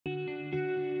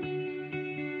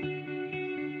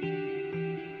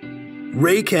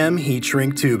Raychem heat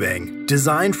shrink tubing,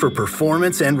 designed for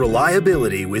performance and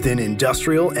reliability within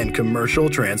industrial and commercial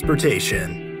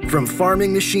transportation. From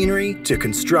farming machinery to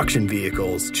construction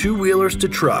vehicles, two-wheelers to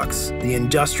trucks, the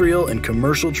industrial and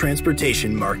commercial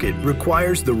transportation market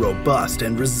requires the robust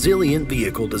and resilient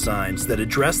vehicle designs that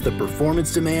address the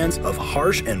performance demands of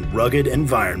harsh and rugged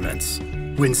environments.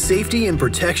 When safety and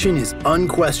protection is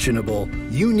unquestionable,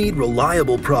 you need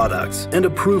reliable products and a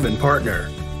proven partner.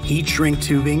 Heat shrink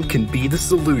tubing can be the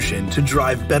solution to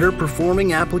drive better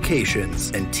performing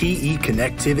applications, and TE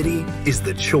Connectivity is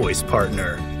the choice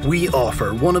partner. We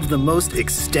offer one of the most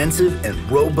extensive and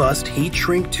robust heat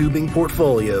shrink tubing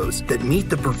portfolios that meet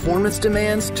the performance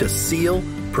demands to seal,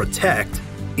 protect,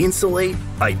 insulate,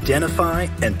 identify,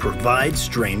 and provide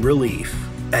strain relief.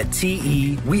 At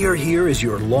TE, we are here as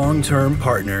your long-term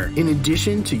partner in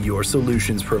addition to your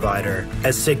solutions provider.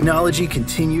 As technology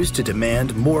continues to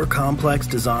demand more complex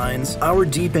designs, our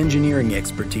deep engineering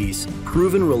expertise,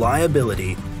 proven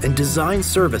reliability, and design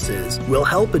services will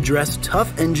help address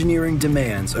tough engineering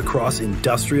demands across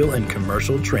industrial and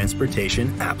commercial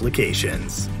transportation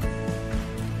applications.